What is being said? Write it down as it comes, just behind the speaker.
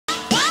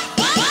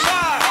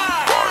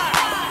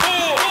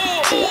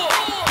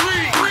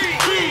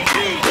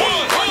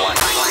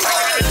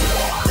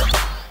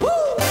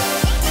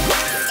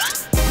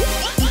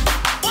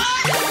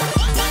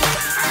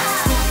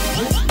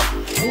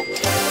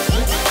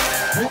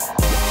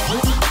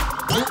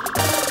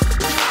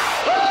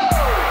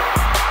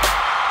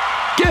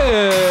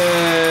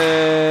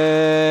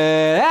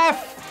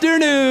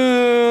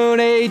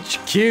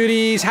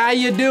Cuties, how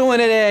you doing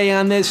today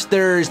on this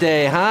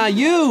Thursday, huh?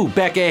 You,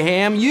 Becca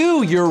Ham,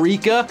 you,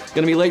 Eureka,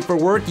 gonna be late for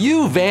work,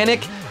 you,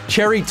 Vanek,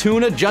 Cherry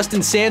Tuna,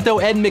 Justin Santo,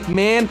 Ed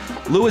McMahon,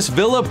 Louis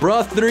Villa,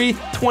 Bruh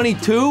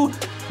 322,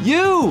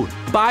 you,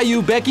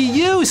 Bayou Becky,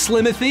 you,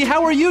 Slimothy,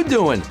 how are you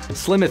doing?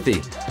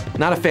 Slimothy,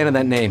 not a fan of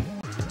that name.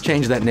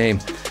 Change that name.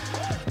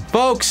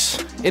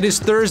 Folks, it is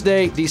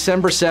Thursday,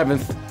 December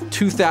 7th,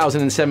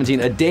 2017,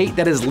 a date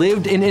that has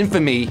lived in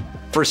infamy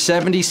for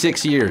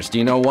 76 years. Do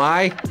you know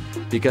why?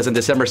 Because on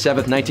December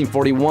 7th,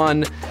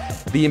 1941,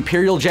 the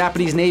Imperial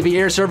Japanese Navy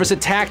Air Service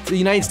attacked the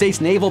United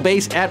States Naval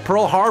Base at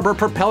Pearl Harbor,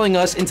 propelling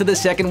us into the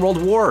Second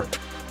World War.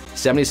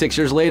 76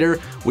 years later,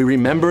 we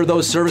remember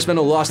those servicemen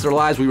who lost their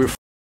lives. We reflect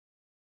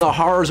on the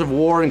horrors of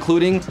war,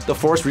 including the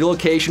forced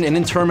relocation and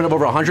internment of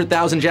over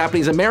 100,000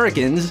 Japanese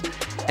Americans.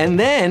 And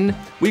then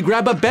we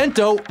grab a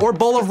bento or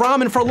bowl of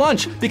ramen for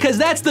lunch, because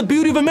that's the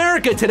beauty of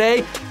America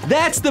today.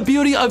 That's the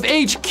beauty of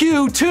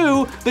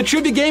HQ2, the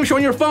trivia game show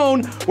on your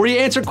phone where you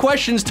answer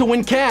questions to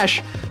win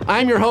cash.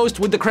 I'm your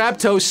host with the crab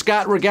toast,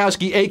 Scott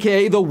Rogowski,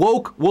 aka the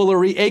Woke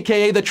Woolery,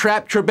 aka the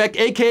Trap Trebek,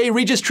 aka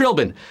Regis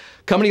Trilbin,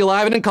 coming to you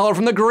live and in color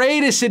from the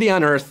greatest city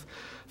on earth,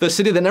 the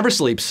city that never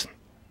sleeps,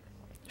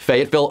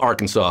 Fayetteville,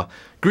 Arkansas.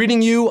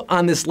 Greeting you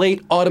on this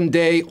late autumn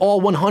day,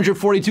 all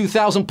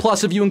 142,000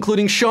 plus of you,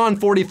 including Sean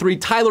 43,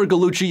 Tyler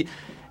Gallucci,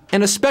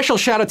 and a special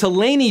shout out to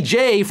Lainey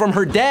J from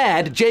her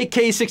dad,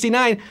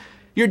 JK69.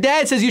 Your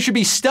dad says you should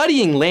be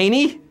studying,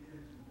 Lainey.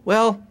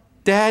 Well,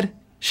 Dad,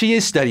 she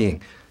is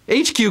studying.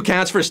 HQ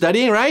counts for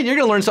studying, right? You're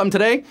gonna learn something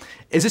today.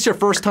 Is this your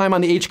first time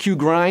on the HQ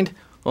grind?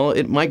 Well,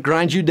 it might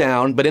grind you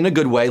down, but in a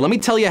good way. Let me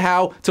tell you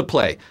how to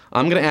play.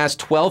 I'm gonna ask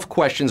 12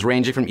 questions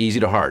ranging from easy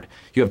to hard.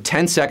 You have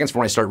 10 seconds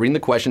when I start reading the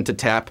question to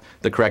tap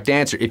the correct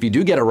answer. If you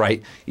do get it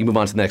right, you move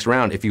on to the next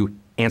round. If you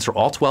answer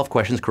all 12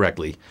 questions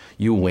correctly,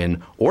 you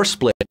win or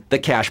split the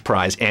cash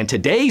prize. And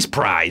today's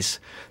prize,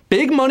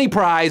 big money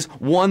prize,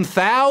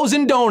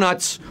 1,000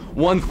 donuts,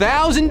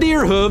 1,000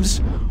 deer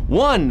hooves,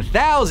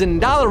 $1,000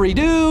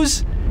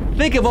 redos.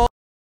 Think of all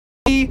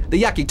the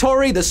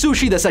yakitori, the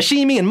sushi, the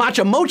sashimi, and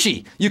matcha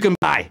mochi you can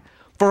buy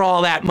for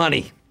all that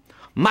money.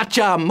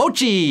 Matcha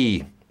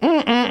mochi.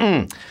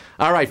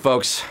 All right,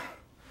 folks.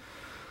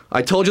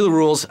 I told you the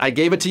rules. I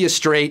gave it to you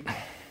straight.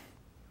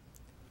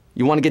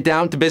 You want to get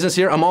down to business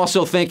here? I'm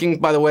also thinking,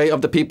 by the way,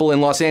 of the people in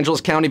Los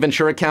Angeles County,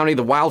 Ventura County,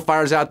 the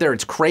wildfires out there.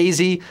 It's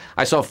crazy.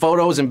 I saw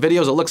photos and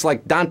videos. It looks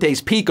like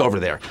Dante's Peak over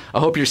there. I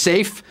hope you're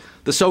safe.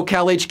 The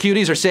SoCal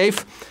HQties are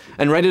safe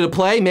and ready to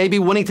play. Maybe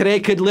winning today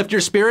could lift your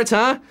spirits,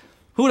 huh?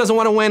 Who doesn't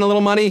want to win a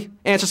little money?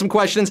 Answer some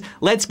questions.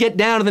 Let's get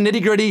down to the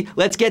nitty-gritty.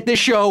 Let's get this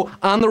show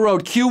on the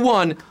road.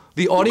 Q1,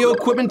 the audio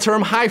equipment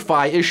term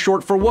hi-fi is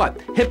short for what?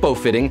 Hippo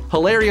fitting,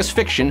 hilarious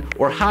fiction,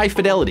 or high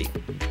fidelity?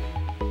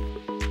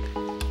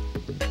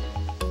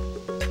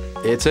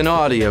 It's an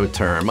audio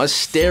term, a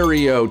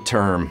stereo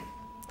term.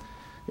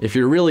 If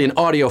you're really an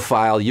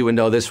audiophile, you would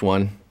know this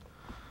one.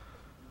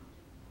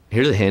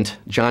 Here's a hint.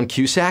 John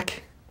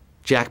Cusack,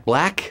 Jack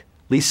Black,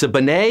 Lisa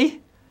Bonet.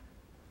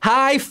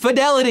 High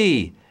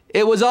fidelity.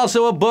 It was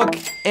also a book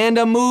and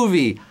a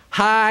movie.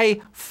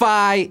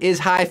 Hi-Fi is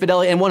high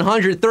fidelity, and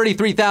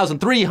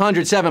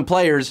 133,307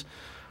 players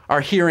are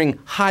hearing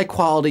high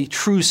quality,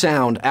 true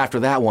sound after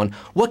that one.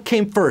 What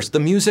came first, the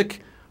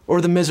music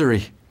or the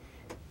misery?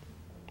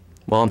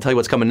 Well, I'll tell you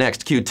what's coming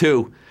next,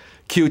 Q2.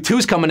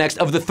 Q2's coming next.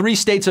 Of the three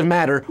states of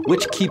matter,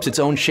 which keeps its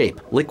own shape?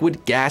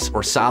 Liquid, gas,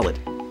 or solid?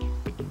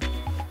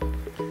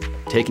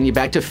 Taking you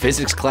back to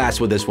physics class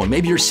with this one.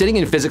 Maybe you're sitting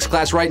in physics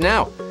class right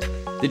now.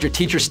 Did your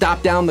teacher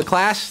stop down the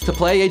class to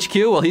play HQ?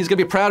 Well, he's gonna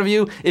be proud of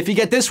you if you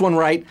get this one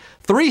right.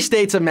 Three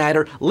states of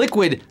matter,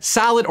 liquid,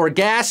 solid, or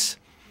gas.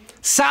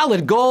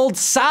 Solid gold,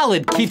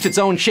 solid keeps its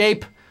own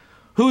shape.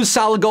 Who's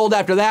solid gold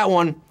after that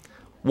one?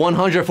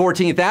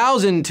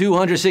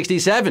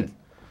 114,267.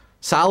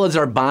 Solids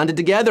are bonded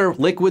together,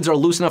 liquids are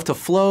loose enough to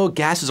flow,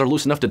 gases are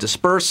loose enough to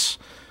disperse.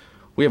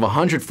 We have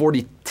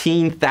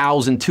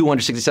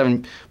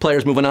 114,267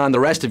 players moving on. The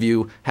rest of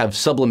you have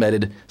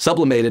sublimated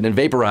and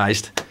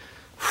vaporized.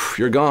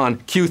 You're gone.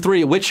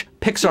 Q3, which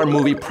Pixar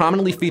movie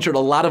prominently featured a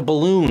lot of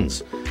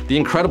balloons?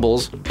 The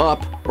Incredibles,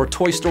 Up, or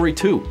Toy Story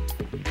 2?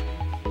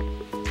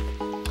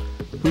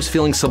 Who's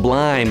feeling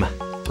sublime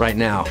right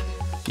now?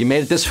 You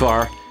made it this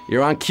far.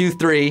 You're on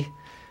Q3.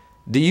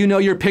 Do you know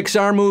your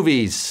Pixar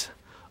movies?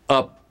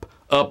 Up,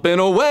 up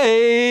and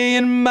away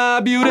in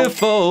my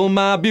beautiful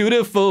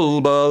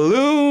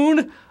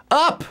balloon.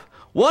 Up!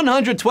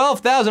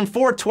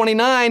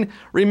 112,429.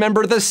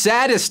 Remember the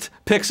saddest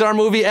Pixar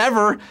movie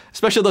ever,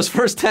 especially those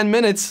first 10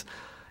 minutes.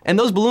 And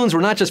those balloons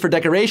were not just for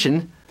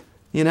decoration.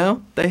 You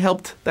know, they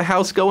helped the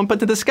house go up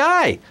into the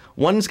sky.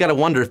 One's got to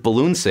wonder if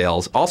balloon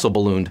sales also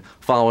ballooned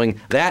following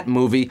that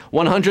movie.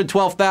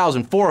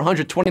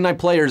 112,429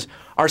 players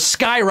are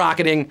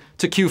skyrocketing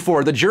to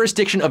Q4. The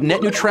jurisdiction of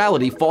net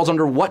neutrality falls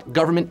under what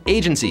government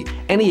agency?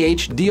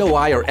 NEH,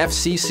 DOI, or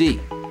FCC?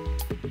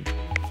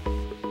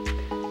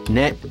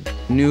 Net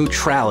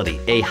neutrality,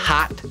 a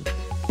hot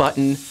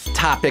button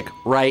topic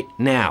right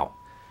now.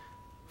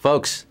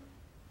 Folks,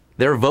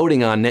 they're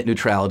voting on net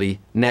neutrality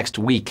next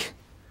week.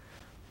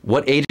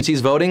 What agency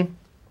is voting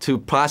to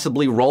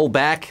possibly roll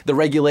back the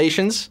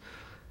regulations?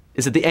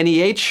 Is it the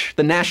NEH,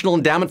 the National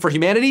Endowment for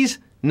Humanities?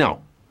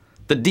 No.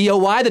 The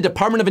DOI, the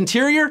Department of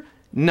Interior?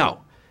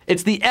 No.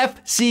 It's the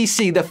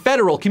FCC, the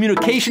Federal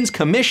Communications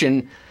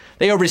Commission.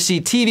 They oversee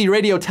TV,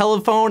 radio,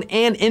 telephone,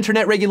 and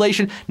internet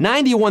regulation.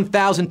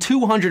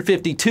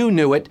 91,252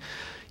 knew it.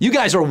 You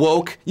guys are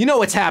woke. You know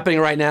what's happening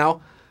right now.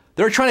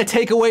 They're trying to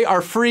take away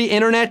our free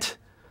internet.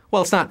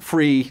 Well, it's not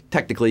free,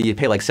 technically. You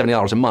pay like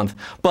 $70 a month.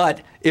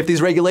 But if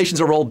these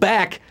regulations are rolled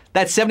back,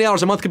 that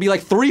 $70 a month could be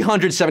like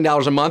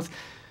 $370 a month.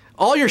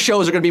 All your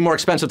shows are going to be more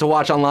expensive to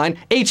watch online.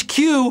 HQ,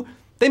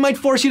 they might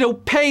force you to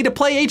pay to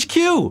play HQ.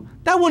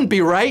 That wouldn't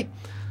be right.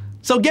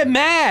 So get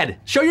mad.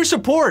 Show your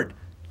support.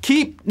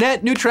 Keep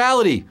net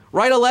neutrality.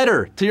 Write a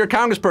letter to your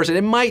congressperson.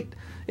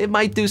 It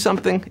might do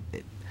something.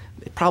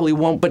 It probably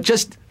won't, but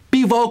just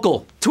be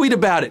vocal. Tweet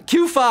about it.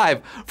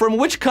 Q5, from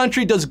which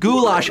country does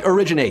goulash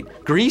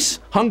originate? Greece,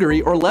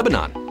 Hungary, or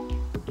Lebanon?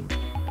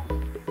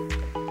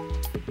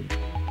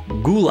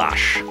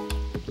 Goulash.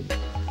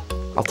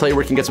 I'll tell you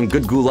where you can get some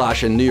good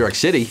goulash in New York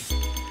City.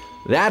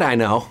 That I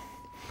know.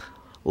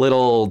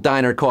 Little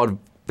diner called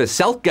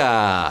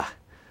Veselka.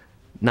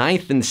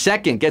 9th and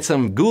 2nd, get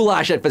some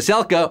goulash at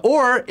Veselka.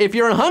 Or if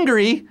you're in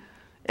Hungary,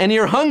 and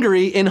you're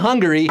hungry in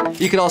Hungary,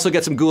 you could also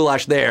get some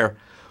goulash there.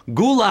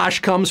 Goulash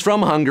comes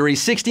from Hungary.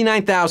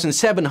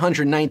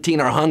 69,719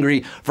 are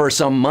hungry for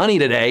some money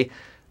today.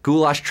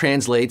 Goulash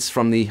translates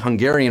from the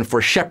Hungarian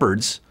for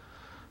shepherds.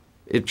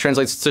 It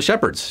translates to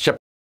shepherds.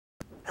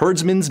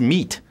 Herdsman's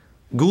meat.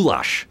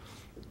 Goulash.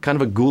 Kind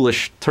of a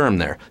ghoulish term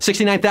there.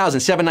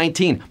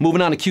 69,719.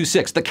 Moving on to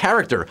Q6. The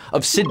character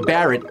of Syd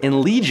Barrett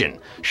in Legion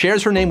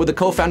shares her name with the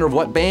co-founder of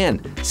what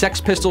band?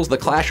 Sex Pistols, The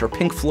Clash, or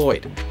Pink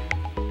Floyd?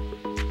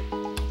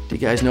 Do you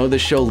guys know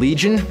this show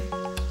Legion? I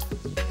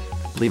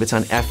believe it's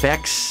on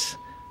FX,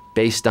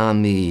 based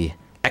on the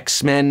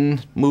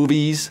X-Men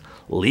movies.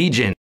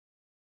 Legion.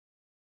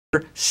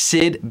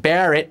 Syd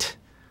Barrett.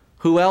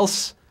 Who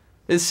else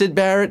is Syd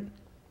Barrett?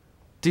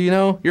 Do you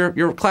know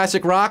your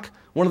classic rock?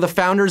 One of the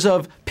founders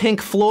of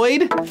Pink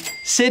Floyd,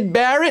 Syd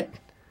Barrett.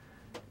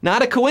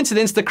 Not a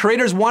coincidence, the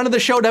creators wanted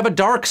the show to have a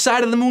Dark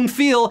Side of the Moon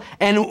feel,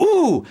 and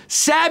ooh,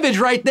 savage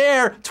right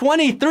there.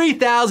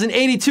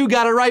 23,082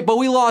 got it right, but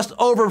we lost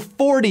over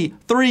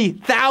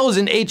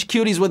 43,000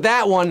 HQTs with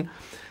that one.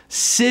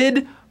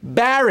 Syd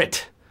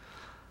Barrett.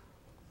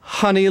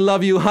 Honey,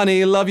 love you,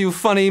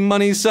 funny,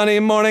 money, sunny,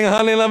 morning,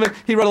 honey, love it.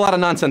 He wrote a lot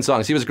of nonsense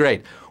songs, he was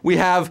great. We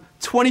have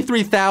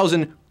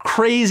 23,000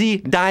 crazy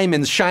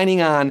diamonds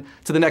shining on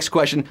to the next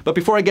question. But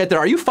before I get there,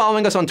 are you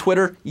following us on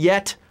Twitter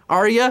yet?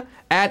 Are you?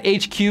 At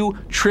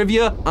HQ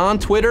Trivia on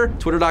Twitter,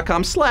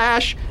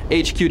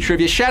 twitter.com/HQ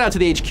Trivia. Shout out to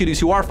the HQTs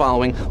who are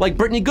following, like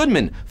Brittany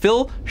Goodman,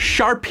 Phil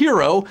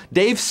Sharpiro,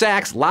 Dave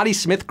Sachs, Lottie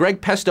Smith,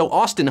 Greg Pesto,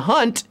 Austin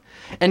Hunt,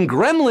 and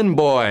Gremlin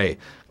Boy.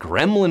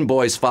 Gremlin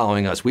Boy's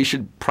following us. We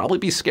should probably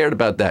be scared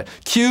about that.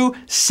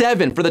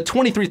 Q7, for the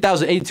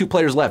 23,082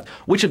 players left,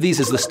 which of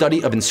these is the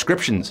study of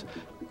inscriptions?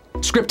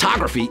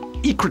 Scriptography,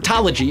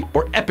 ecritology,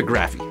 or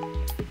epigraphy?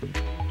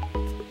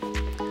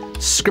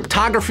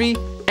 Scriptography,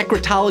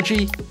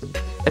 ecritology,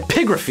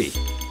 epigraphy.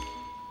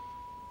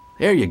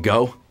 There you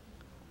go.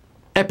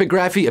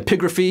 Epigraphy,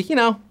 epigraphy, you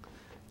know,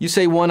 you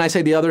say one, I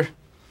say the other.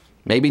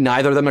 Maybe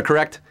neither of them are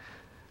correct.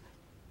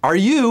 Are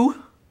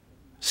you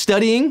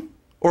studying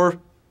or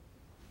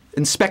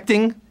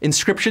inspecting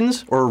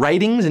inscriptions or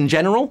writings in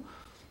general?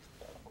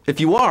 If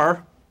you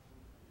are,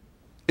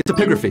 it's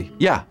epigraphy,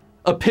 yeah.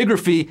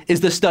 Epigraphy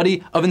is the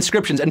study of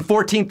inscriptions, and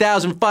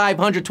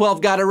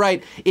 14,512 got it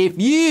right. If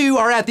you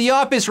are at the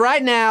office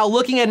right now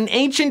looking at an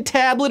ancient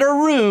tablet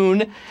or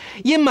rune,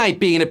 you might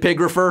be an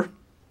epigrapher.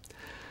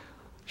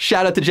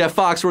 Shout out to Jeff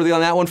Foxworthy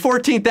on that one.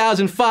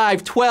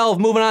 14,512,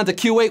 moving on to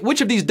Q8. Which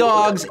of these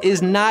dogs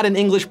is not an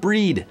English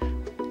breed?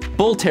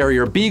 Bull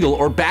Terrier, Beagle,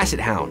 or Basset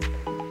Hound?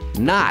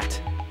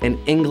 Not an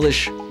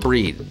English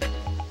breed.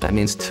 That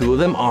means two of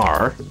them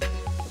are.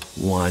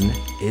 One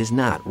is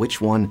not. Which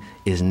one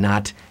is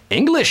not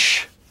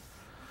English?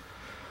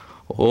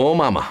 Oh,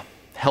 mama.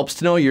 Helps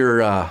to know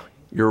your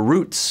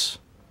roots,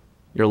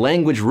 your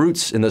language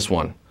roots in this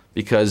one.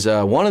 Because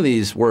one of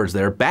these words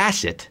there,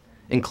 basset,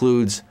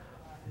 includes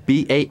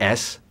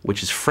B-A-S,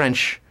 which is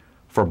French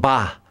for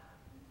bas,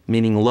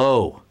 meaning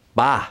low.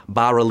 Bas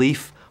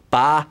relief.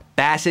 Bas,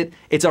 Basset.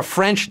 It's a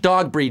French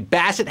dog breed.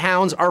 Basset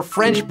hounds are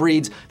French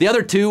breeds. The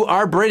other two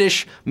are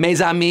British, mes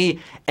amis.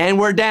 And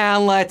we're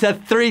down to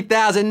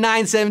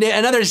 3,978.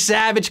 Another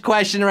savage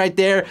question right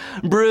there.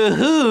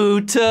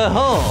 Bruhu to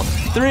Hull.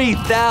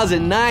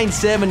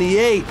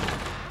 3,978.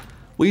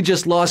 We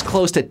just lost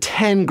close to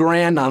 10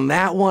 grand on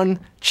that one.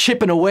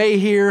 Chipping away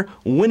here,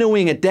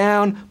 winnowing it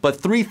down. But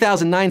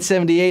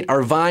 3,978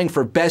 are vying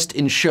for best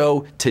in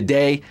show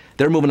today.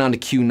 They're moving on to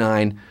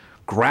Q9.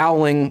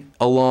 Growling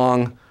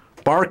along,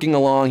 barking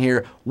along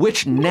here.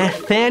 Which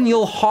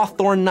Nathaniel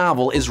Hawthorne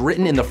novel is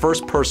written in the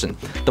first person?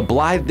 The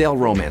Blithedale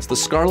Romance, The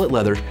Scarlet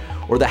Letter,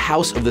 or The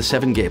House of the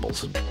Seven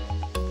Gables?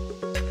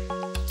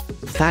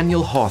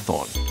 Nathaniel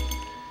Hawthorne.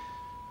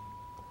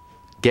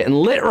 Getting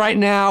lit right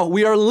now.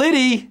 We are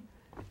litty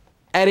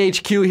at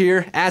HQ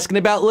here, asking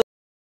about lit.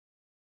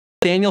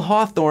 Daniel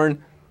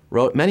Hawthorne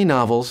wrote many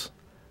novels.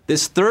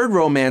 This third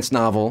romance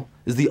novel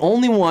is the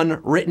only one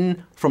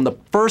written from the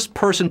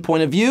first-person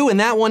point of view, and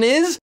that one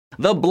is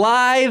The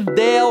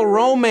Blithedale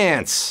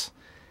Romance.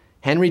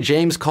 Henry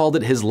James called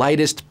it his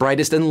lightest,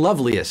 brightest, and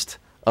loveliest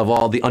of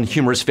all the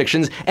unhumorous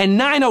fictions, and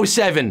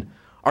 907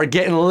 are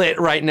getting lit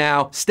right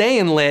now,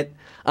 staying lit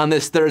on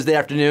this Thursday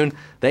afternoon.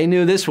 They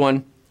knew this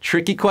one.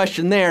 Tricky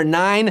question there.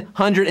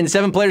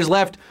 907 players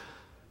left.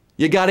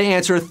 You got to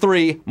answer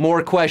 3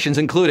 more questions,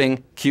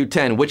 including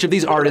Q10. Which of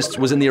these artists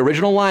was in the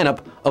original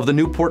lineup of the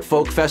Newport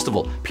Folk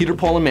Festival? Peter,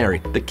 Paul, and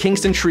Mary, the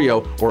Kingston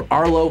Trio, or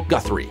Arlo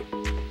Guthrie?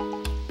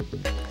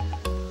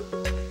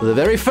 The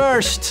very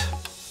first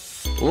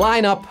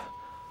lineup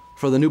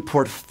for the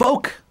Newport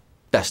Folk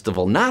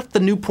Festival, not the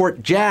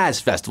Newport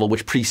Jazz Festival,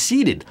 which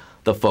preceded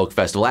the Folk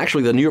Festival.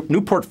 Actually, the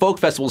Newport Folk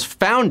Festival was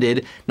founded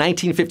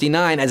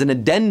 1959 as an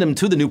addendum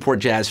to the Newport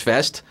Jazz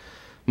Fest,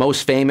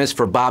 most famous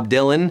for Bob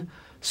Dylan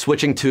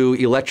switching to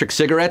electric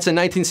cigarettes in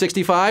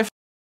 1965.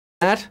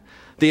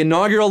 The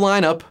inaugural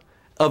lineup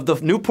of the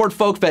Newport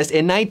Folk Fest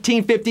in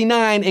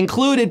 1959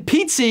 included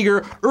Pete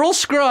Seeger, Earl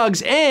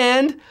Scruggs,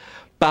 and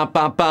bump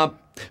bump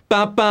bump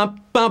bump bump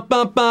bump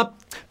bump bump.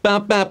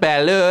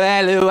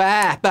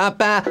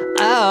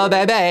 Oh,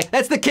 baby.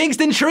 That's the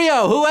Kingston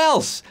Trio. Who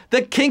else?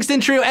 The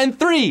Kingston Trio. And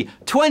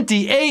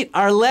 328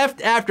 are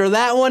left after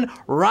that one.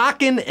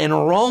 Rockin' and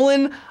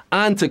rollin'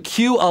 on to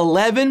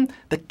Q11,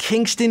 the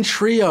Kingston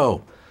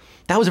Trio.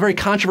 That was a very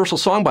controversial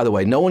song, by the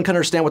way. No one could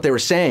understand what they were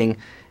saying,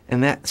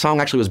 and that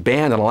song actually was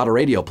banned on a lot of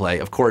radio play.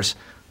 Of course,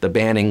 the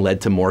banning led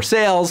to more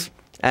sales,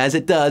 as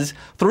it does.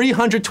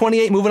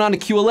 328 moving on to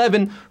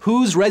Q11,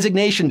 whose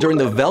resignation during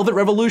the Velvet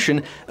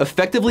Revolution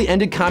effectively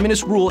ended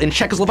communist rule in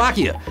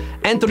Czechoslovakia?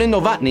 Antonin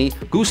Novotny,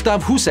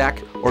 Gustav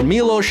Husak, or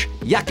Miloš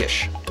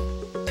Jakeš?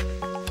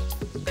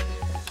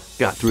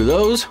 Got through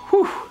those.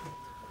 Whew.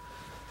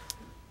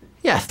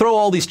 Yeah, throw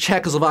all these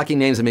Czechoslovakian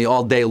names at me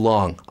all day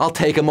long. I'll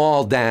take them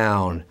all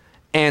down.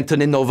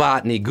 Antonin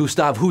Novotny,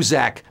 Gustav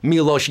Husak,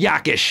 Miloš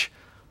Jakeš.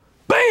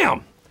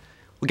 Bam!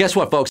 Well, guess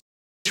what, folks?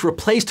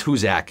 Replaced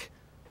Husak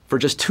for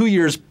just 2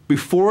 years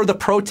before the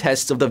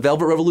protests of the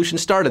Velvet Revolution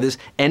started. This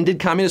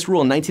ended communist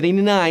rule in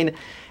 1989,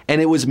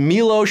 and it was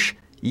Miloš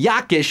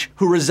Jakeš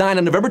who resigned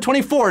on November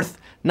 24th,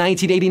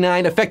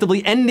 1989,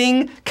 effectively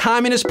ending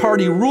Communist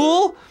Party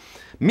rule.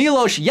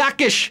 Miloš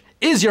Jakeš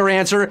is your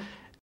answer,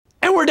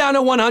 and we're down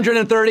to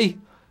 130,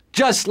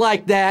 just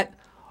like that.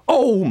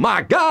 Oh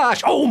my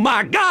gosh, oh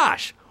my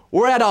gosh!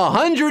 We're at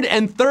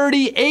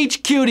 130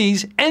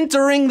 HQTs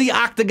entering the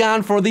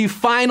octagon for the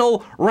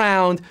final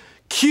round.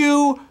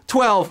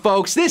 Q12,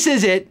 folks, this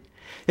is it.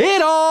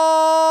 It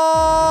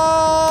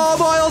all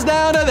boils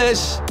down to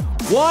this.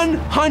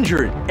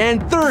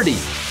 130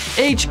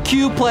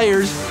 HQ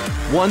players,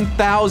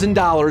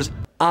 $1,000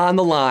 on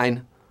the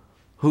line.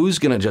 Who's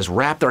gonna just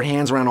wrap their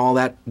hands around all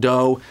that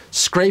dough,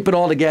 scrape it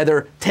all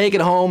together, take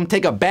it home,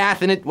 take a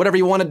bath in it, whatever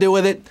you wanna do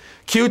with it?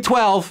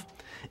 Q12,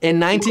 in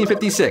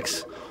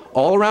 1956,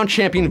 all-around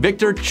champion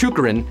Viktor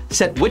Chukarin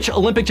set which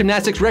Olympic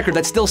gymnastics record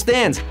that still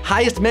stands?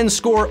 Highest men's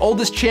score,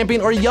 oldest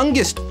champion, or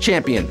youngest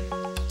champion?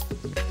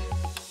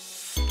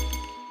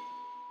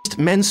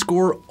 Men's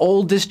score,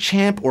 oldest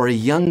champ, or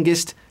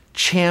youngest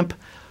champ?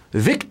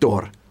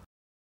 Viktor,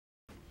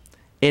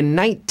 in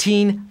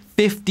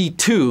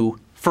 1952,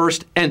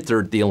 first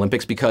entered the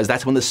Olympics because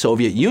that's when the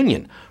Soviet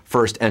Union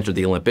first entered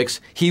the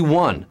Olympics. He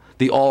won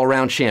the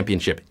all-around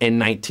championship in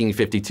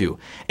 1952.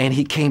 And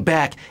he came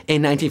back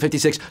in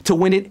 1956 to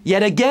win it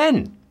yet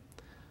again.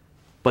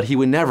 But he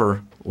would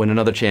never win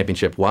another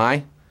championship.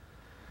 Why?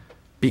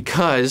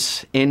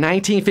 Because in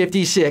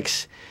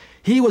 1956,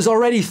 he was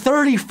already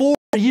 34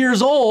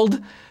 years old,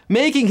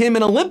 making him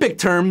in Olympic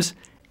terms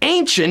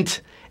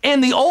ancient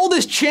and the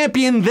oldest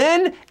champion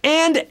then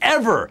and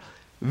ever.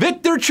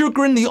 Viktor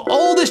Chukarin, the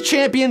oldest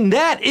champion,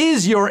 that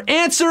is your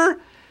answer.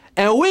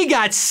 And we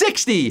got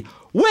 60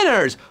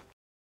 winners.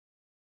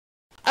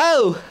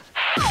 Oh.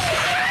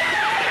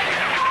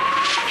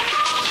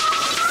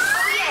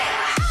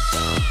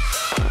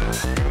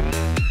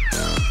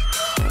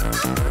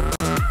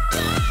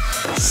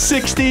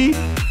 60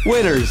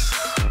 winners.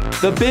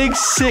 The big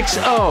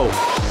 6-0.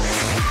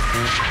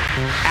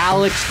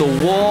 Alex the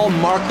Wall,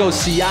 Marco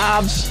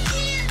Siabs,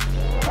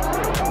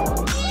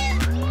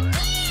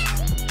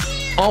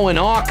 Owen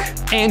Auk,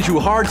 Andrew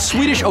Hart,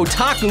 Swedish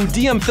Otaku,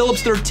 DM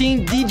Phillips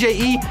 13,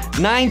 DJE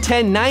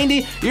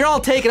 91090. You're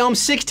all taking home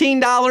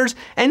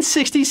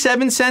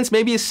 $16.67.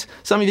 Maybe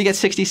some of you get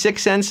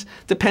 66 cents,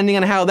 depending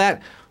on how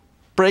that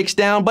breaks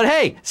down. But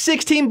hey,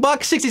 16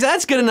 bucks, 60 cents,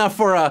 that's good enough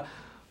for a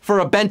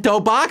bento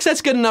box.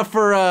 That's good enough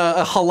for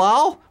a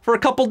halal for a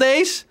couple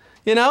days.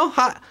 You know,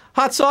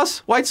 hot sauce,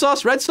 white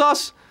sauce, red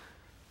sauce.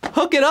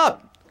 Hook it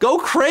up. Go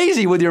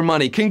crazy with your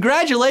money.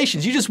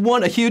 Congratulations, you just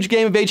won a huge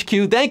game of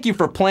HQ. Thank you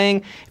for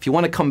playing. If you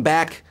want to come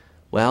back,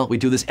 well, we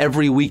do this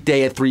every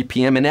weekday at 3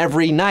 p.m. and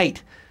every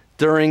night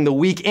during the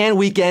week and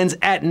weekends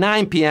at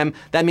 9 p.m.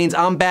 That means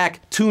I'm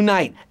back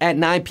tonight at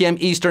 9 p.m.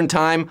 Eastern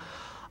Time.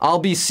 I'll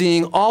be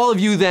seeing all of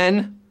you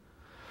then.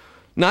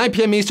 9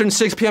 p.m. Eastern,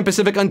 6 p.m.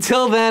 Pacific.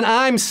 Until then,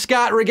 I'm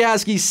Scott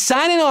Rogowski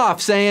signing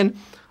off saying,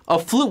 a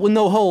flute with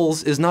no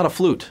holes is not a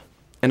flute,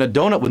 and a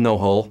donut with no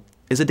hole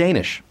is a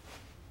Danish.